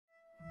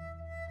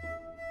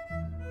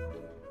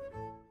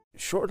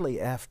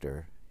shortly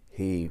after,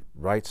 he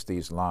writes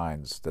these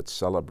lines that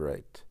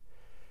celebrate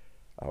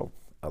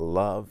a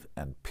love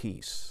and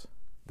peace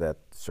that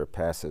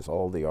surpasses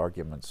all the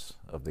arguments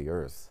of the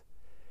earth.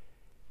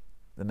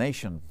 The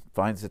nation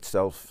finds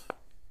itself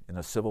in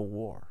a civil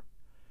war,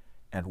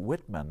 and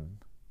Whitman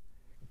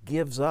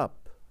gives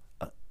up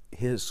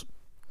his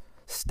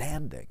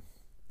standing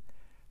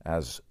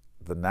as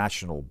the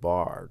national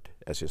bard,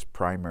 as his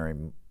primary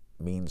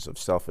means of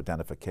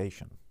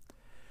self-identification,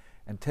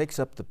 and takes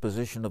up the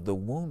position of the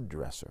wound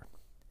dresser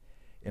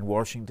in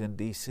Washington,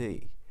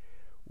 D.C.,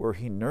 where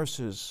he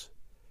nurses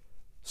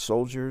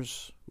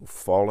soldiers who've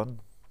fallen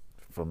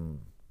from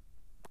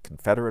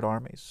Confederate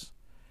armies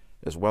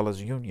as well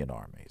as Union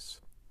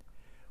armies.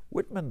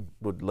 Whitman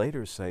would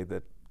later say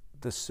that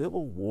the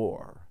Civil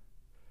War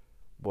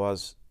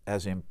was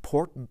as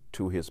important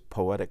to his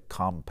poetic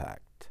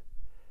compact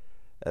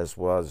as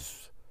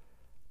was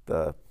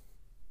the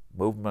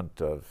movement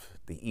of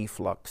the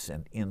efflux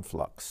and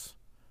influx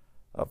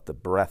of the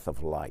breath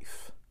of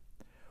life.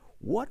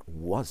 What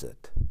was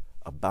it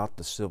about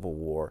the Civil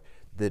War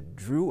that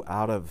drew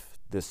out of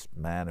this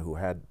man who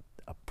had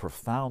a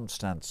profound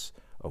sense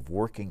of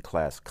working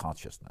class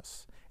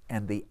consciousness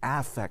and the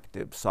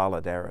affective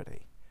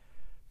solidarity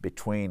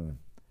between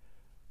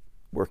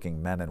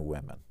working men and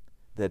women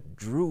that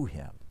drew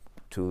him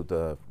to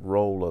the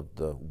role of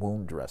the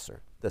wound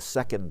dresser, the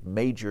second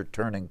major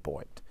turning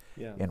point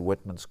in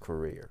Whitman's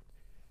career?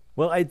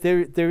 Well,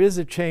 there is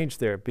a change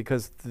there,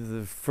 because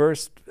the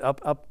first,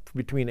 up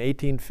between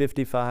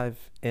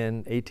 1855 and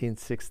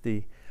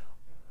 1860,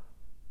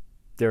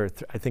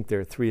 I think there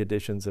are 3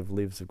 editions of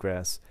Leaves of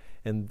Grass,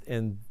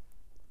 and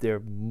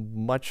they're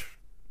much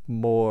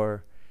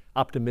more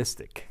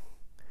optimistic,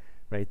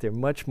 right? They're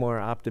much more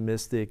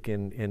optimistic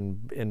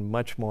and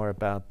much more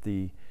about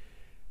the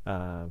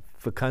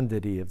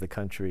fecundity of the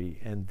country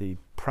and the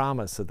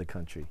promise of the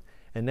country.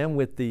 And then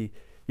with the,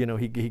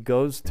 he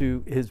goes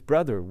to, his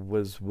brother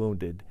was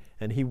wounded,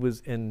 and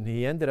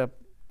he ended up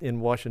in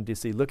Washington,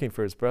 D.C. looking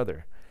for his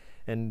brother.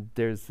 And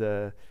there's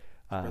Brother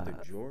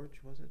George,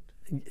 was it?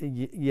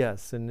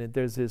 Yes, and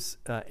there's this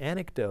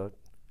anecdote,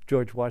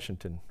 George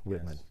Washington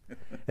Whitman. Yes.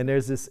 And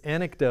there's this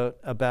anecdote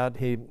about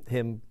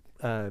him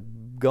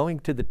going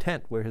to the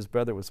tent where his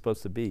brother was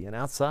supposed to be, and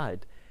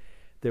outside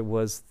there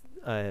was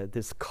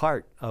this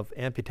cart of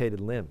amputated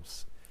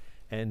limbs,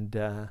 and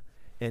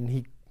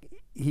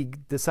he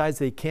decides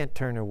that he can't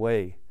turn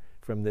away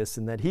from this,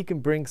 and that he can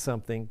bring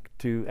something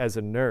to, as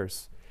a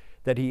nurse,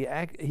 that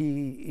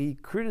he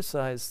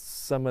criticized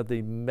some of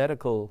the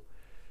medical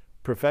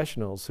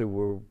professionals who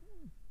were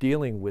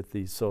dealing with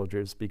these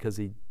soldiers, because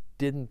he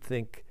didn't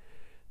think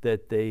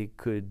that they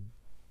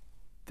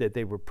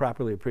were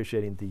properly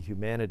appreciating the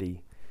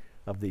humanity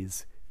of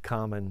these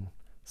common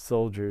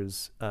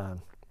soldiers. And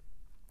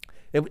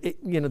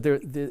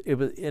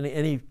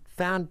he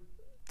found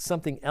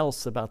something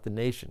else about the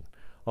nation.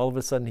 All of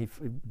a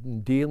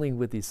sudden, dealing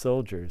with these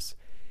soldiers,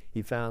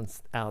 he found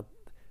out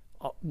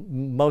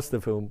most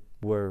of whom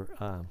were,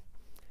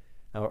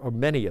 or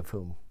many of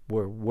whom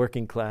were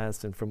working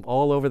class and from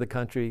all over the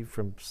country,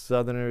 from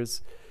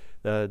Southerners,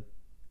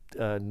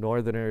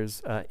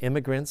 Northerners,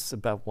 immigrants.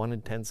 About 1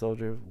 in 10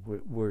 soldiers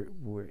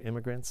were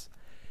immigrants,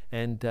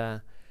 and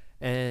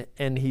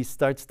he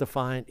starts to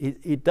find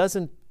it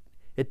doesn't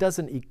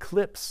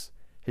eclipse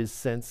his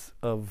sense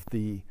of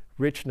the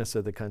richness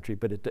of the country,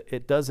 but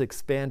it does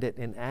expand it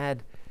and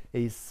add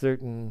a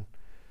certain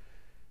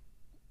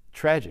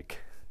tragic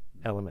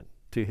element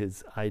to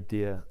his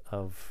idea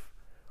of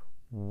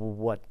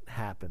what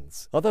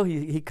happens. Although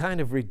he kind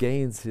of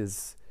regains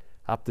his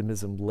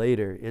optimism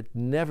later, it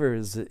never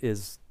is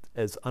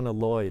as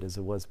unalloyed as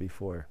it was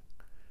before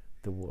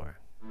the war.